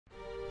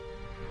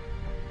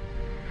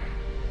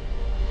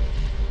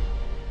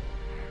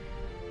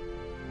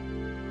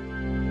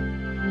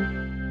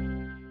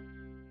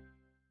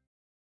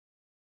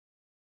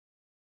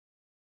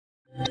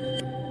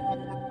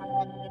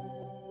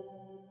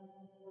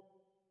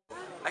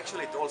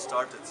Actually, it all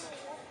started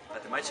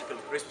at the magical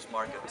Christmas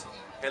market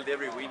held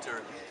every winter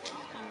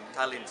in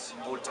Tallinn's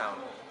Old Town.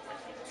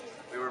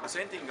 We were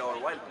presenting our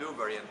wild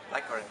blueberry and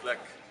blackcurrant luck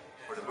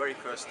for the very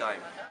first time.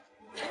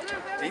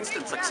 The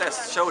instant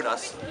success showed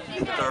us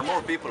that there are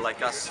more people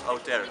like us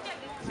out there.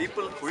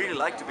 People who really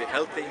like to be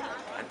healthy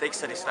and take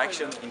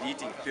satisfaction in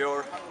eating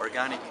pure,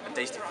 organic and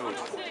tasty food,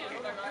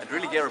 and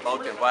really care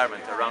about the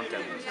environment around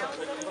them.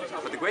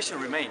 But the question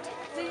remained,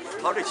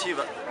 how to achieve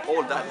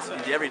all that in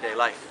the everyday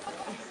life?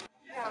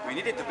 We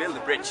needed to build a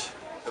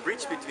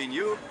bridge between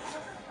you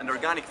and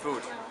organic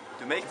food,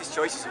 to make these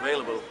choices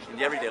available in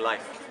the everyday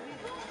life.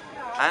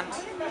 And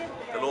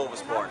the law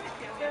was born.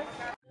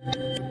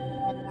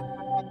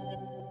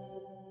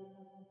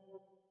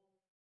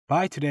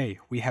 By today,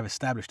 we have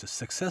established a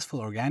successful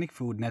organic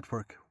food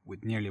network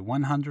with nearly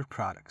 100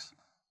 products.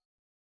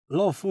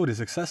 Love Food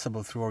is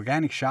accessible through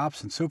organic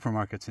shops and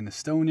supermarkets in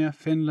Estonia,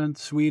 Finland,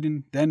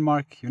 Sweden,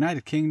 Denmark,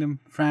 United Kingdom,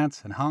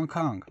 France and Hong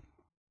Kong.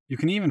 You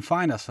can even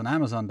find us on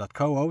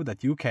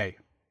amazon.co.uk.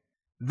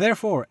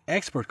 Therefore,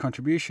 export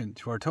contribution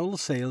to our total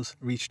sales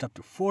reached up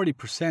to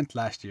 40%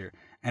 last year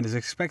and is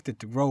expected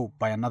to grow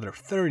by another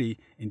 30%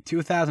 in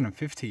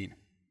 2015.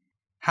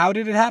 How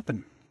did it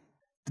happen?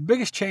 The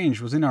biggest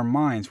change was in our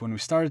minds when we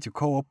started to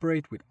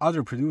cooperate with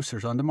other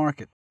producers on the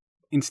market.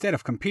 Instead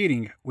of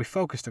competing, we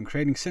focused on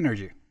creating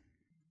synergy.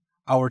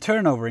 Our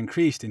turnover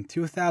increased in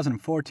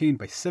 2014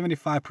 by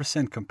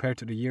 75% compared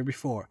to the year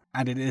before,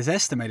 and it is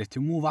estimated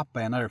to move up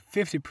by another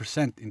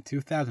 50% in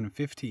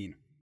 2015.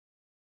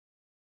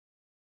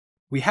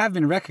 We have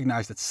been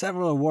recognized at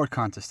several award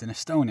contests in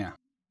Estonia.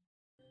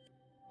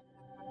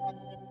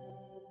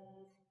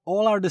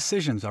 All our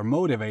decisions are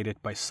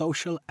motivated by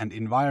social and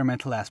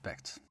environmental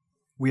aspects.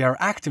 We are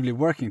actively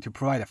working to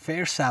provide a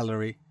fair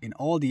salary in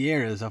all the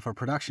areas of our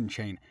production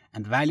chain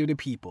and value the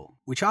people,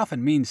 which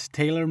often means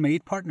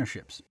tailor-made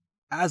partnerships.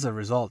 As a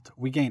result,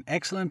 we gain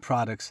excellent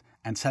products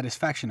and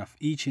satisfaction of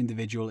each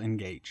individual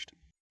engaged.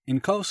 In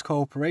close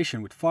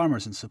cooperation with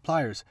farmers and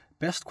suppliers,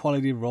 best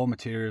quality raw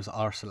materials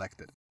are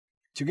selected.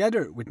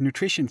 Together with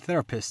nutrition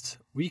therapists,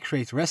 we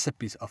create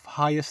recipes of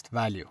highest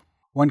value.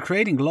 When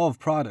creating Love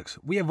products,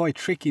 we avoid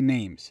tricky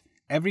names.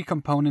 Every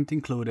component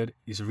included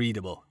is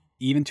readable,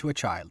 even to a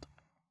child.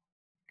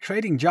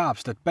 Creating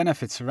jobs that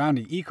benefit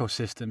surrounding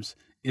ecosystems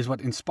is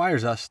what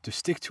inspires us to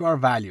stick to our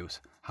values,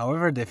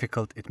 however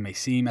difficult it may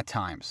seem at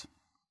times.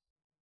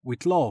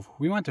 With Love,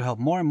 we want to help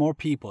more and more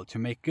people to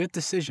make good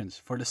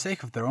decisions for the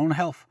sake of their own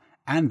health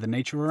and the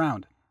nature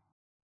around.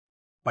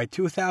 By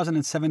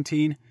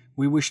 2017,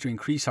 we wish to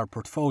increase our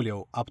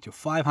portfolio up to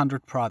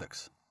 500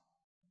 products.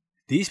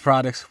 These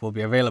products will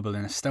be available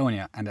in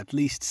Estonia and at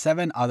least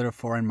 7 other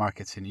foreign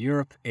markets in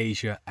Europe,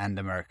 Asia and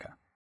America.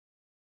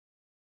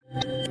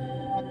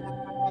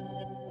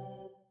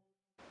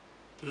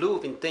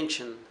 Lood's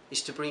intention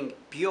is to bring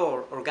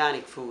pure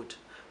organic food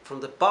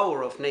from the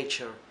power of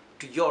nature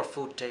to your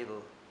food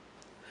table,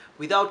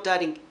 without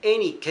adding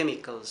any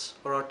chemicals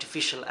or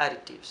artificial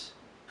additives.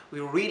 We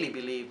really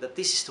believe that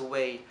this is the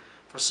way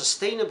for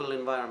sustainable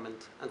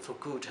environment and for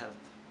good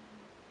health.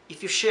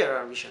 If you share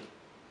our vision,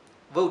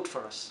 vote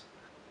for us,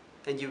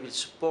 and you will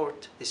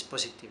support this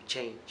positive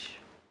change.